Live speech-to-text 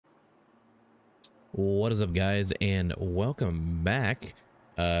What is up, guys, and welcome back.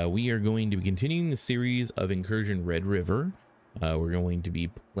 We are going to be continuing the series of Incursion Red River. We're going to be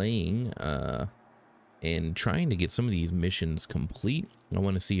playing and trying to get some of these missions complete. I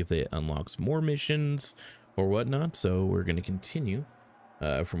want to see if it unlocks more missions or whatnot, so we're going to continue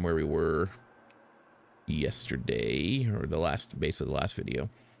from where we were yesterday, or the last video.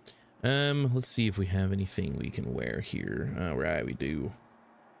 Let's see if we have anything we can wear here. All right, we do.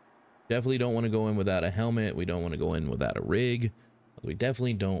 Definitely don't want to go in without a helmet. We don't want to go in without a rig. We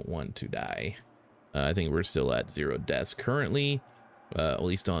definitely don't want to die. I think we're still at 0 deaths currently, at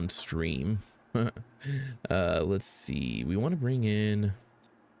least on stream. Let's see. We want to bring in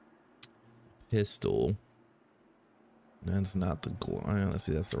pistol. That's not the let's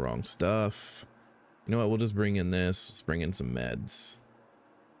see, that's the wrong stuff. You know what? We'll just bring in this. Let's bring in some meds.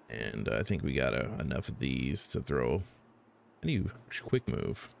 And I think we got enough of these to throw. How do you quick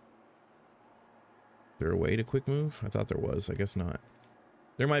move? Is there a way to quick move? I thought there was. I guess not.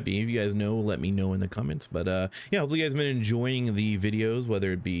 There might be. If you guys know, let me know in the comments. But yeah, hopefully you guys have been enjoying the videos,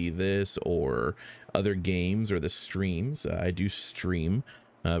 whether it be this or other games or the streams. I do stream,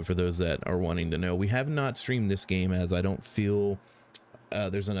 for those that are wanting to know. We have not streamed this game as I don't feel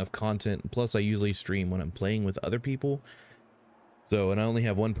there's enough content. Plus, I usually stream when I'm playing with other people. So, and I only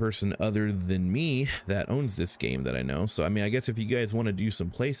have one person other than me that owns this game that I know. So, I mean, I guess if you guys want to do some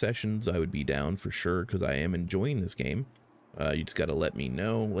play sessions, I would be down for sure, because I am enjoying this game. You just got to let me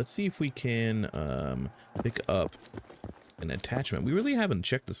know. Let's see if we can pick up an attachment. We really haven't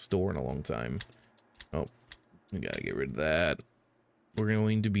checked the store in a long time. Oh, we got to get rid of that. We're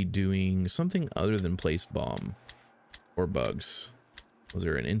going to be doing something other than place bomb or bugs. Was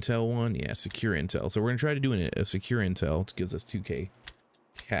there an intel one? Yeah, secure intel. So we're gonna try to do a secure intel. It gives us 2k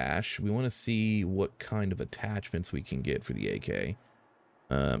cash. We want to see what kind of attachments we can get for the AK.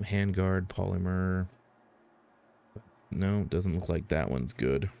 Handguard, polymer. No, doesn't look like that one's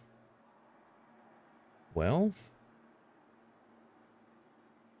good. Well,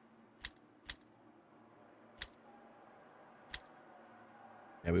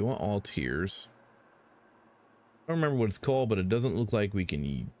 yeah, we want all tiers. I don't remember what it's called, but it doesn't look like we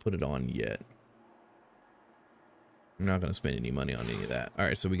can put it on yet. I'm not going to spend any money on any of that. All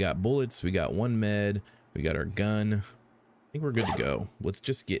right, so we got bullets, we got one med, we got our gun. I think we're good to go. Let's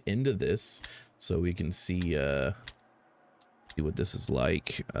just get into this so we can see what this is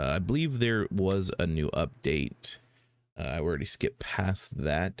like. I believe there was a new update. I already skipped past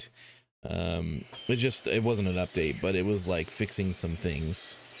that. It wasn't an update, but it was like fixing some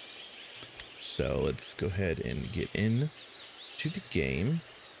things. So let's go ahead and get in to the game.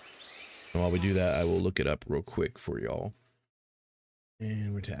 And while we do that, I will look it up real quick for y'all.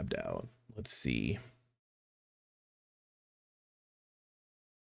 And we're tabbed out. Let's see.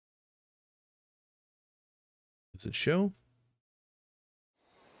 Does it show?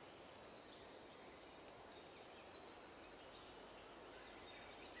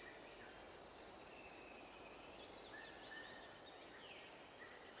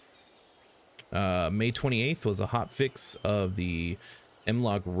 May 28th was a hot fix of the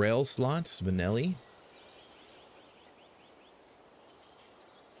M-Log rail slots, Vanelli.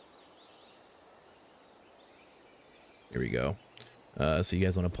 Here we go. So you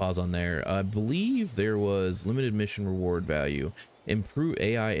guys want to pause on there. I believe there was limited mission reward value, improve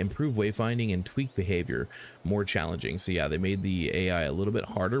AI, improve wayfinding, and tweak behavior, more challenging. So yeah, they made the AI a little bit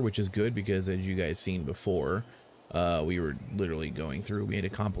harder, which is good because as you guys seen before, we were literally going through, we had a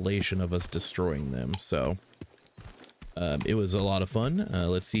compilation of us destroying them. So it was a lot of fun.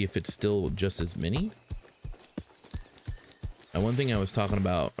 Let's see if it's still just as many. One thing I was talking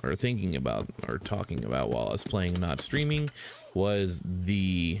about or talking about while I was playing, not streaming, was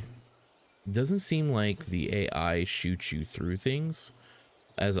it doesn't seem like the AI shoots you through things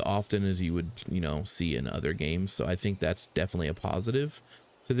as often as you would, see in other games. So I think that's definitely a positive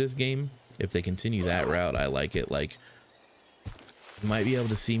to this game. If they continue that route, I like it. Like, you might be able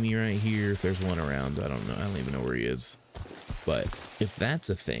to see me right here if there's one around. I don't know. I don't even know where he is. But if that's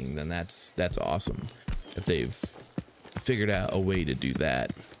a thing, then that's awesome. If they've figured out a way to do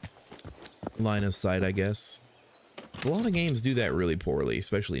that. Line of sight, I guess. A lot of games do that really poorly,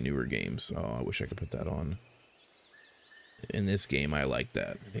 especially newer games. Oh, I wish I could put that on. In this game, I like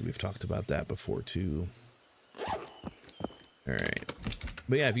that. I think we've talked about that before, too. All right.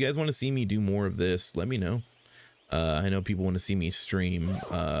 But yeah, if you guys want to see me do more of this, let me know. I know people want to see me stream.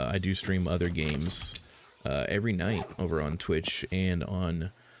 I do stream other games every night over on Twitch and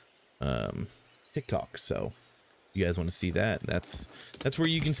on TikTok. So if you guys want to see that, that's where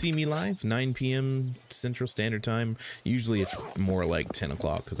you can see me live, 9 p.m. Central Standard Time. Usually it's more like 10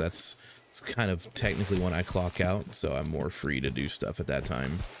 o'clock because that's It's kind of technically when I clock out, so I'm more free to do stuff at that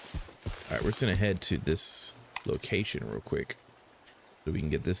time. All right, we're just gonna head to this location real quick so we can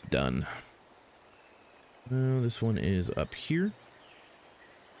get this done. This one is up here.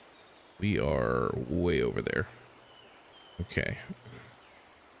 We are way over there. Okay.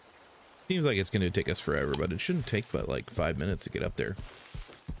 Seems like it's going to take us forever, but it shouldn't take but like 5 minutes to get up there.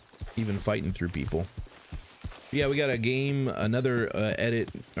 Even fighting through people. Yeah, we got a game, another edit,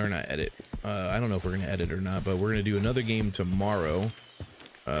 or not edit. I don't know if we're going to edit or not, but we're going to do another game tomorrow.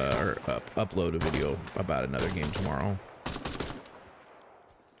 Or upload a video about another game tomorrow.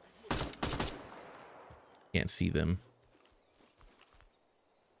 Can't see them.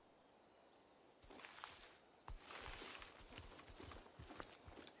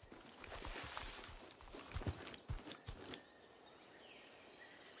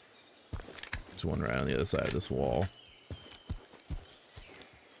 There's one right on the other side of this wall.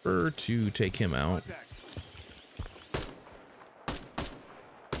 To take him out.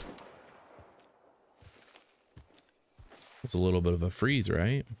 It's a little bit of a freeze,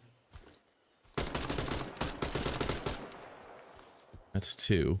 right? That's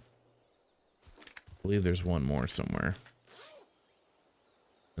 2. I believe there's one more somewhere.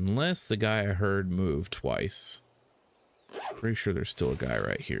 Unless the guy I heard moved twice. Pretty sure there's still a guy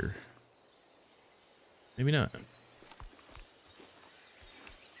right here. Maybe not.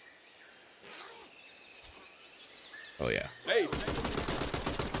 Oh yeah. Hey.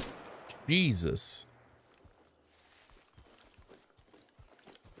 Jesus.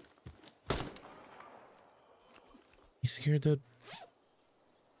 He scared the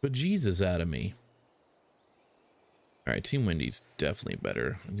bejesus out of me. All right, Team Wendy's definitely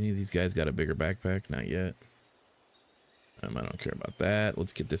better. Any of these guys got a bigger backpack? Not yet. I don't care about that.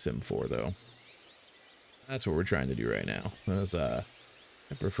 Let's get this M4 though. That's what we're trying to do right now. As I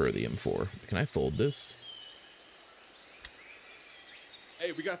prefer the M4. Can I fold this?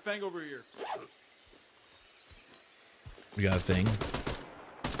 Hey, we got Fang over here. We got a thing.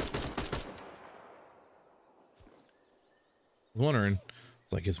 I was wondering,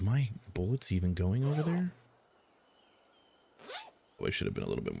 like, is my bullets even going over there? Oh, I should have been a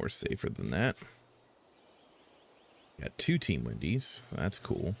little bit more safer than that. Got 2 Team Wendy's. That's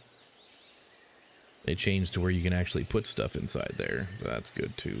cool. They changed to where you can actually put stuff inside there, so that's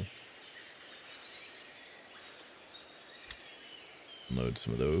good too. Load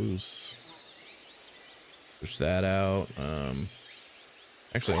some of those. Push that out.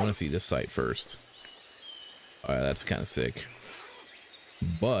 Actually, I want to see this site first. All right, that's kind of sick.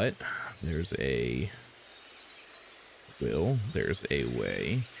 But there's a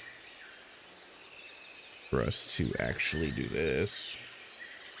way for us to actually do this.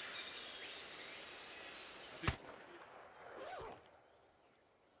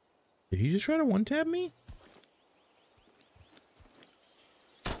 Did he just try to one-tap me?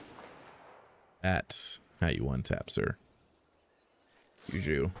 That's how you one-tap, sir. Use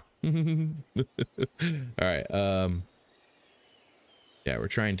you. All right. Yeah, we're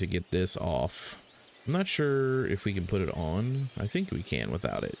trying to get this off. I'm not sure if we can put it on. I think we can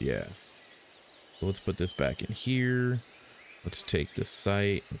without it. Yeah. So let's put this back in here. Let's take this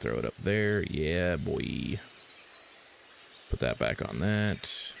sight and throw it up there. Yeah, boy. Put that back on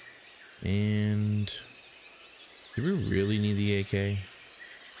that. And do we really need the AK? I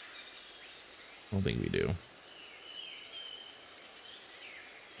don't think we do.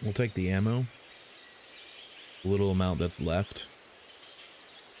 We'll take the ammo. The little amount that's left.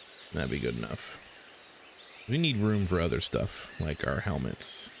 That'd be good enough. We need room for other stuff, like our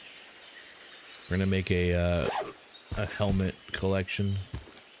helmets. We're gonna make a helmet collection.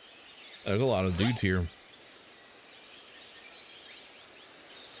 There's a lot of dudes here.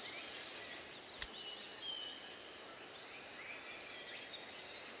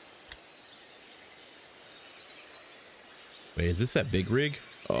 Wait, is this that big rig?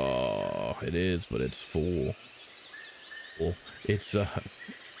 Oh, it is, but it's full. Well, it's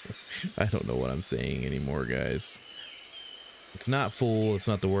I don't know what I'm saying anymore, guys. It's not full. It's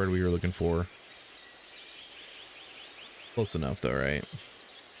not the word we were looking for. Close enough though, right?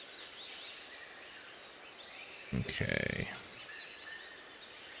 Okay.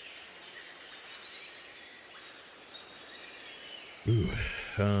 Ooh.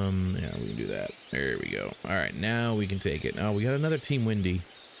 Yeah, we can do that. There we go. All right, now we can take it. Oh, we got another Team Windy.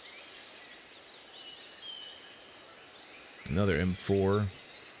 Another M4.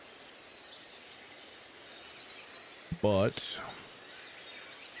 But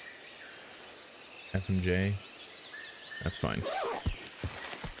FMJ, that's fine.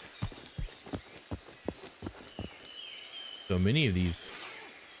 So many of these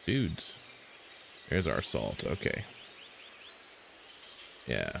Dudes. There's our salt. Okay.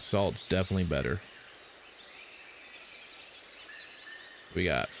 Yeah, salt's definitely better. We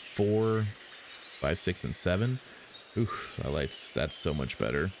got 4, 5, 6, and 7. Oof, that's so much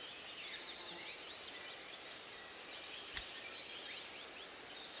better.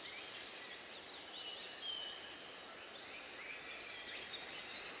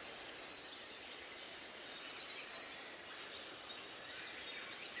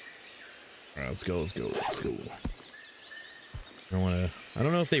 All right, let's go. I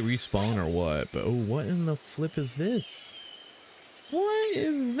don't know if they respawn or what, but oh, what in the flip is this? What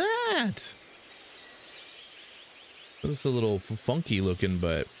is that? It's a little funky looking,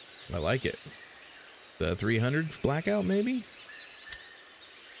 but I like it. The 300 blackout, maybe?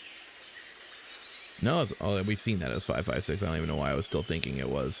 No, it's, oh, we've seen that as 556. I don't even know why I was still thinking it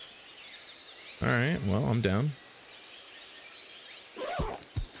was. All right, well, I'm down.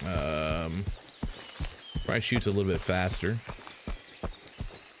 Probably shoots a little bit faster.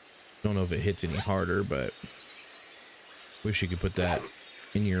 Don't know if it hits any harder, but wish you could put that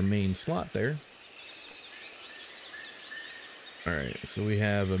in your main slot there. All right, so we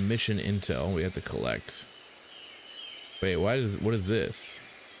have a mission intel we have to collect. Wait, what is this?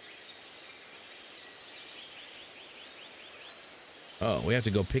 Oh, we have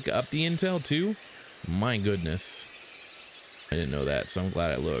to go pick up the intel too? My goodness. I didn't know that, so I'm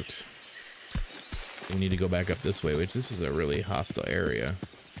glad I looked. We need to go back up this way, which this is a really hostile area.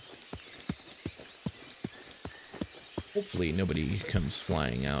 Hopefully nobody comes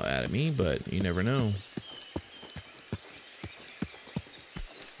flying out at me, but you never know.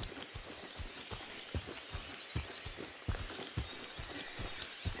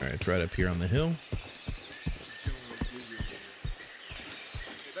 All right, it's right up here on the hill. Hey,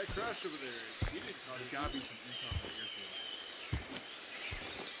 that crash over there, we didn't call. There's gotta be some intel on the airfield.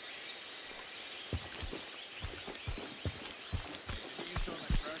 Any intel on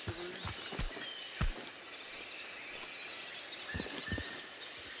that crash over there?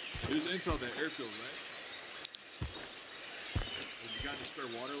 There's intel on that airfield, right? Have you got any spare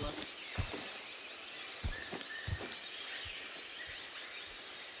water left?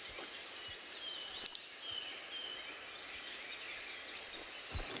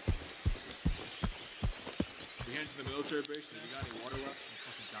 We head to the military base, and you got any water left? I'm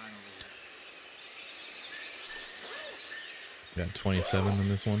fucking dying over here. Got 27 on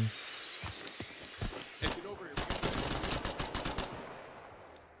this one. Hey, get over here.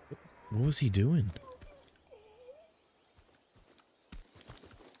 What was he doing?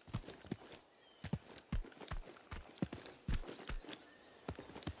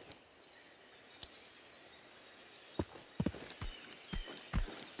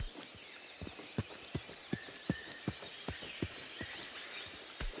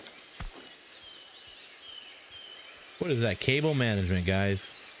 What is that? Cable management,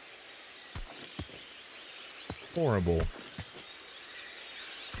 guys. Horrible.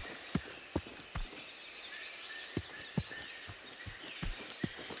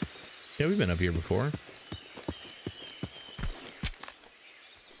 Yeah, we've been up here before.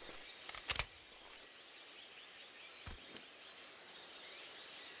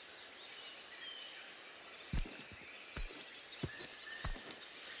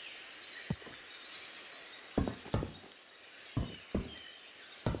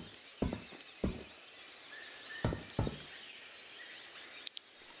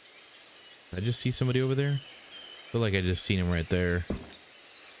 Did I just see somebody over there? I feel like I just seen him right there.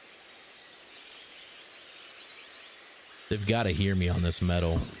 They've got to hear me on this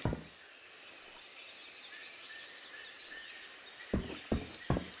metal.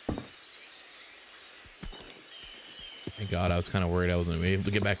 Thank God, I was kind of worried I wasn't gonna be able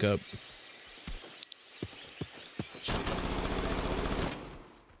to get back up.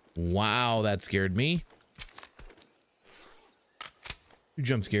 Wow, that scared me. 2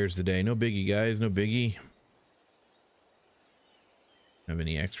 jump scares today. No biggie, guys. No biggie. Have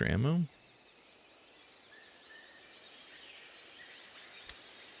any extra ammo?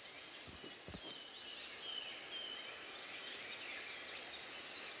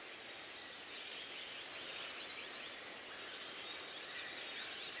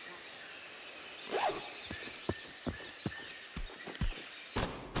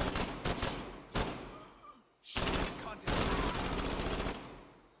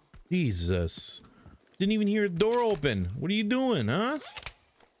 Jesus. Didn't even hear a door open. What are you doing, huh?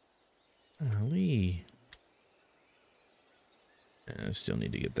 Golly. I still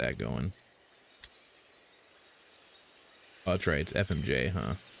need to get that going. Oh, that's right. It's FMJ,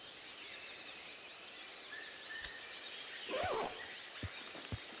 huh?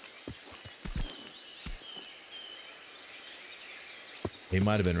 He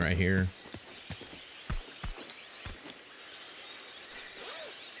might have been right here.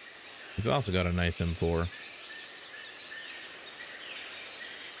 He's also got a nice M4.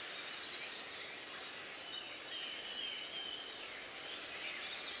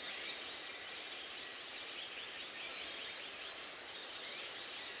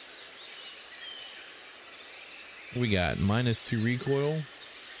 We got -2 recoil.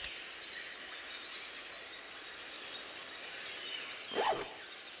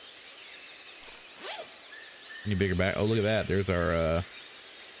 Any bigger back? Oh, look at that. There's our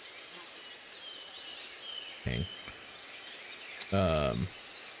hang.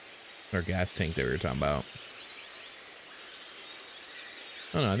 Our gas tank that we were talking about.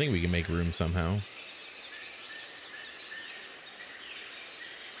 Oh no, I think we can make room somehow.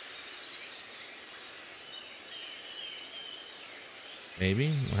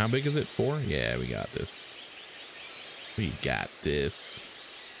 Maybe. How big is it? 4? Yeah, we got this. We got this.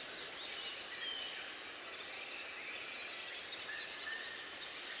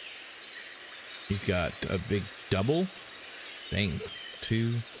 He's got a big double. Dang.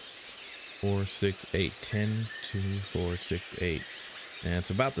 2, 4, 6, 8, 10, 2, 4, 6, 8. And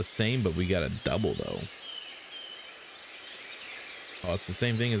it's about the same, but we got a double though. Oh, it's the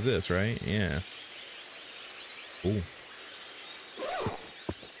same thing as this, right? Yeah. Ooh.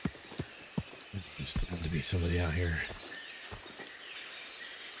 There's bound to be somebody out here.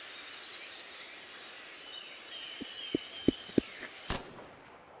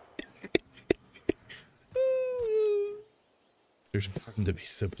 There's bound to be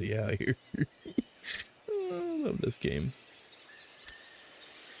somebody out here. Oh, I love this game.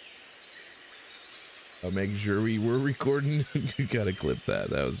 I'll make sure we were recording. You gotta clip that.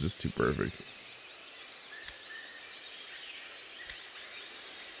 That was just too perfect.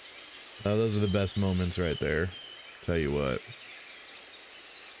 Oh, those are the best moments right there. Tell you what.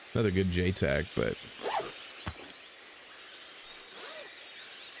 Another good J-tag, but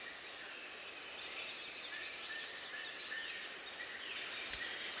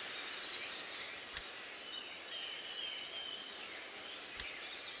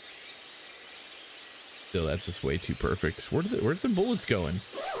still, that's just way too perfect. Where's the bullets going?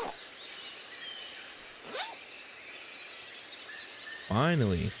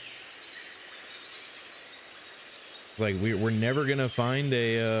 Finally. Like we're never gonna find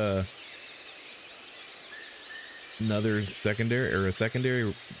a another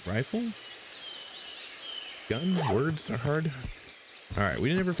secondary rifle gun. Words are hard. All right,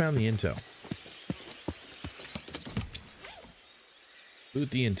 we never found the intel.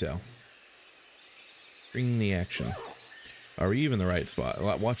 Boot the intel. Bring the action. Are we even in the right spot?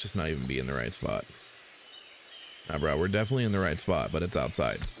 Watch us not even be in the right spot. Nah, bro, we're definitely in the right spot, but it's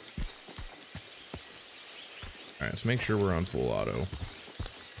outside. All right, let's make sure we're on full auto.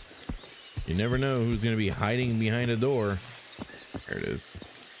 You never know who's going to be hiding behind a door. There it is.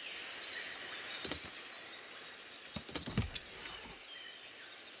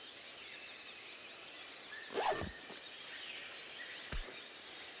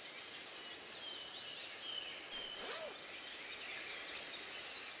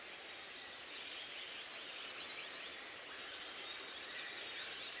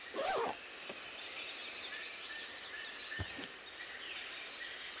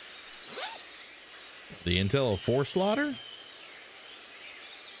 The intel of 4 slaughter? All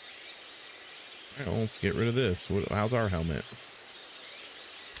right, well, let's get rid of this. How's our helmet?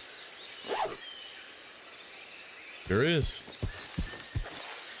 There is.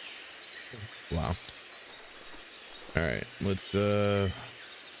 Wow. All right, let's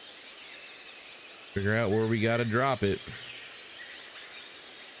figure out where we gotta drop it.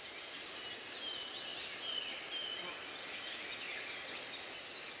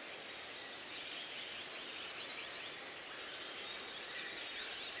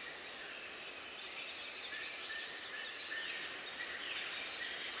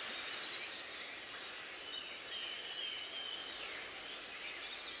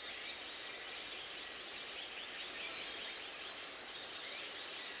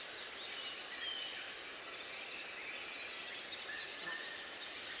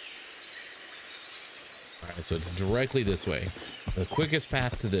 So it's directly this way. The quickest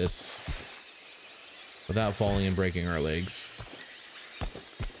path to this without falling and breaking our legs.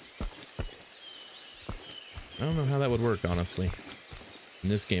 I don't know how that would work, honestly. In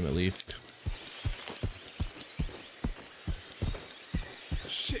this game, at least.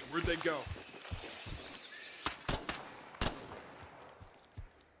 Shit, where'd they go?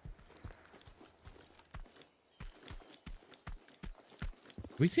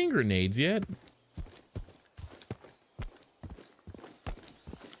 Have we seen grenades yet?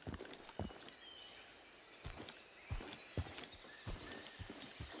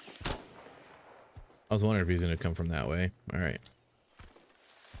 I was wondering if he's gonna come from that way. All right.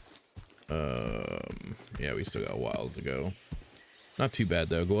 Yeah, we still got a while to go. Not too bad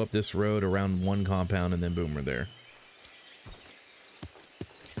though. Go up this road around one compound and then boom, we're there.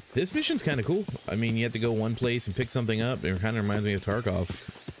 This mission's kind of cool. I mean, you have to go one place and pick something up. It kind of reminds me of Tarkov.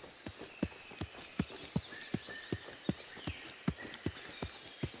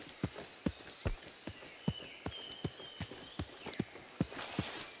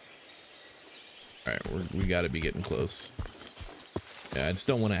 All right, we got to be getting close. Yeah, I just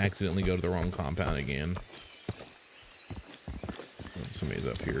don't want to accidentally go to the wrong compound again. Oh, somebody's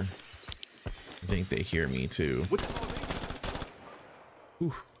up here. I think they hear me too.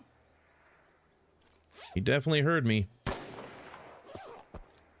 Ooh. He definitely heard me.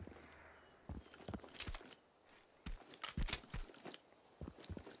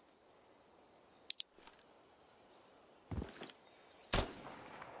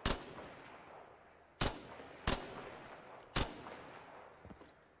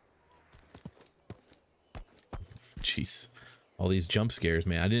 Jeez. All these jump scares,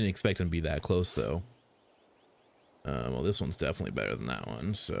 man. I didn't expect him to be that close, though. Well, this one's definitely better than that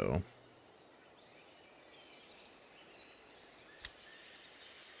one, so...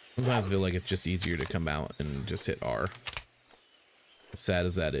 Sometimes I feel like it's just easier to come out and just hit R. As sad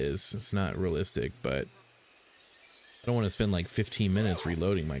as that is, it's not realistic, but... I don't want to spend like 15 minutes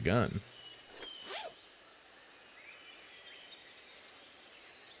reloading my gun.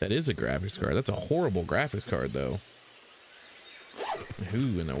 That is a graphics card. That's a horrible graphics card, though.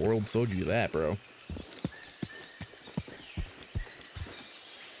 Who in the world sold you that, bro?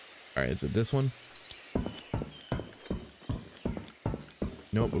 Alright, is it this one?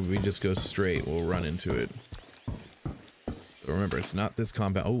 Nope, but we just go straight. We'll run into it. But remember, it's not this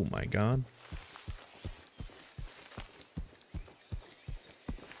compound. Oh my god.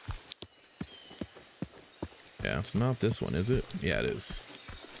 Yeah, it's not this one, is it? Yeah, it is.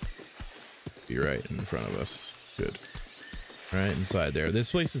 Be right in front of us. Good. Right inside there.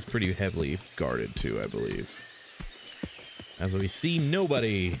 This place is pretty heavily guarded too, I believe. As we see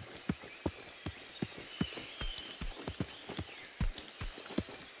nobody.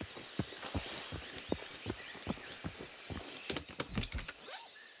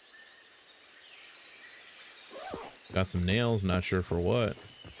 Got some nails, not sure for what.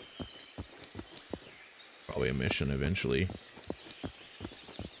 Probably a mission eventually.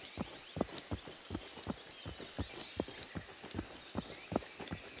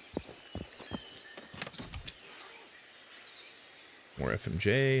 More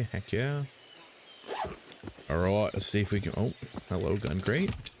FMJ, heck yeah. Alright, let's see if we can. Oh, hello, gun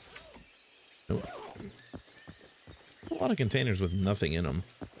crate. Nope. A lot of containers with nothing in them.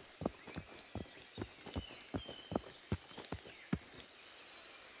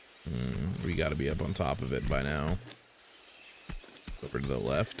 We gotta be up on top of it by now. Over to the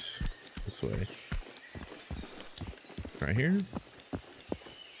left. This way. Right here.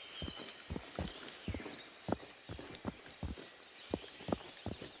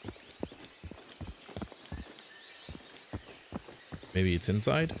 Maybe it's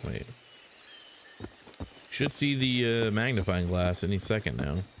inside? Wait. Should see the magnifying glass any second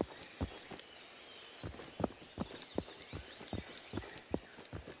now.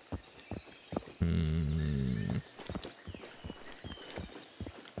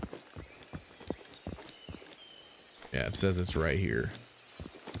 Yeah, it says it's right here.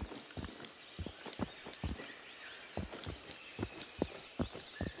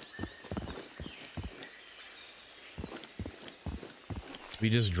 We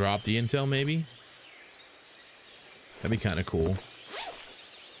just drop the intel, maybe? That'd be kind of cool.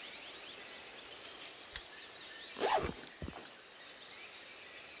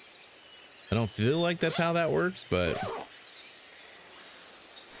 I don't feel like that's how that works, but...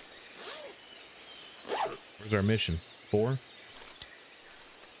 Where's our mission? 4?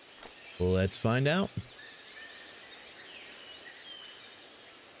 Well, let's find out.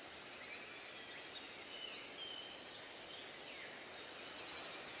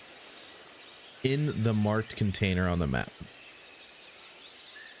 In the marked container on the map.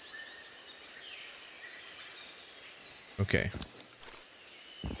 Okay.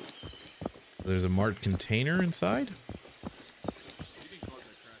 There's a marked container inside? We didn't cause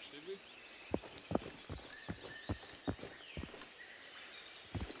that crash, did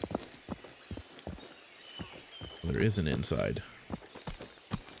we? There is an inside.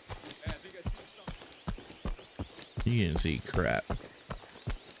 Hey, I think I see something. You didn't see crap.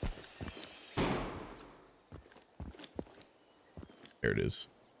 There it is.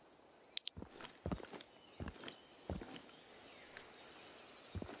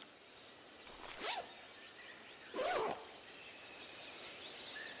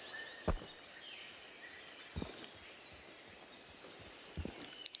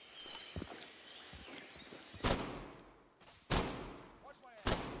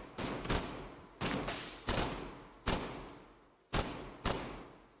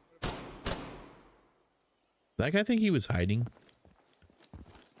 That guy think he was hiding.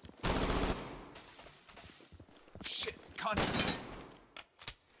 Shit, contact.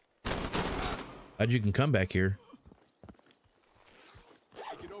 How'd you can come back here? Hey,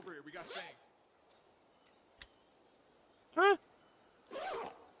 get over here. We got Fang. Huh?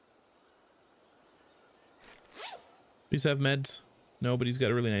 Please have meds. No, but he's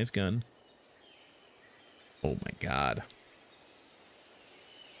got a really nice gun. Oh my god.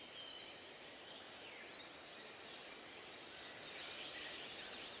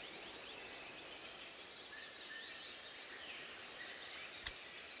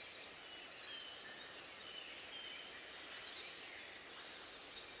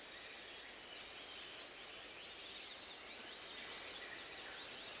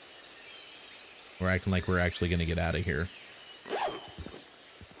 We're acting like we're actually going to get out of here.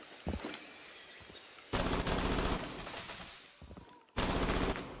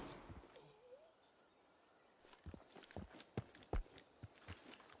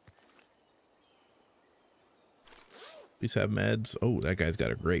 Please have meds. Oh, that guy's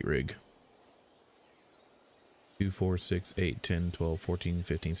got a great rig. 2, 4, 6, 8, 10, 12, 14,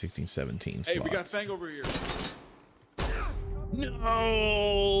 15, 16, 17 slots. Hey, we got Fang over here. No!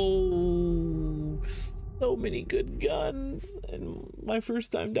 So many good guns and my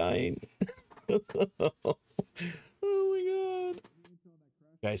first time dying. Oh my god.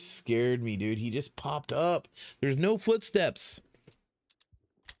 Guy scared me, dude. He just popped up. There's no footsteps.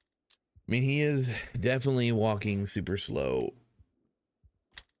 I mean, he is definitely walking super slow.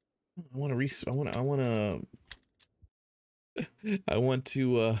 I want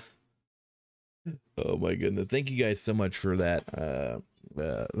to oh my goodness. Thank you guys so much for that.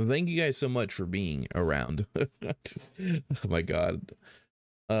 Thank you guys so much for being around. Oh my god.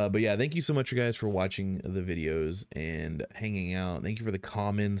 But yeah, thank you so much, you guys, for watching the videos and hanging out. Thank you for the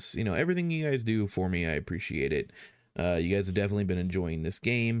comments. You know, everything you guys do for me, I appreciate it. You guys have definitely been enjoying this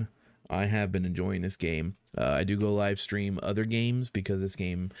game. I have been enjoying this game. I do go live stream other games because this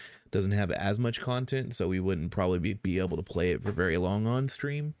game doesn't have as much content, so we wouldn't probably be able to play it for very long on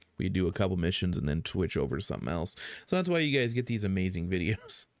stream. We do a couple missions and then switch over to something else. So that's why you guys get these amazing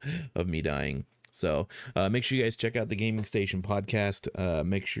videos of me dying. So make sure you guys check out the Gaming Station podcast.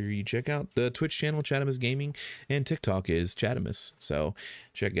 Make sure you check out the Twitch channel, ChadimusGaming, and TikTok is Chadimus. So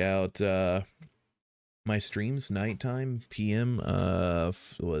check out my streams nighttime, PM,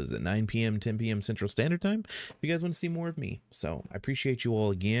 was it 9 p.m., 10 p.m. Central Standard Time, if you guys want to see more of me. So I appreciate you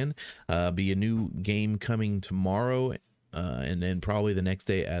all again. Be a new game coming tomorrow, and then probably the next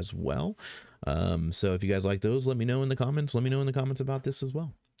day as well. So if you guys like those, let me know in the comments. Let me know in the comments about this as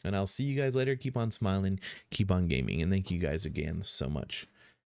well. And I'll see you guys later. Keep on smiling, keep on gaming, and thank you guys again so much.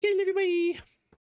 Okay, everybody.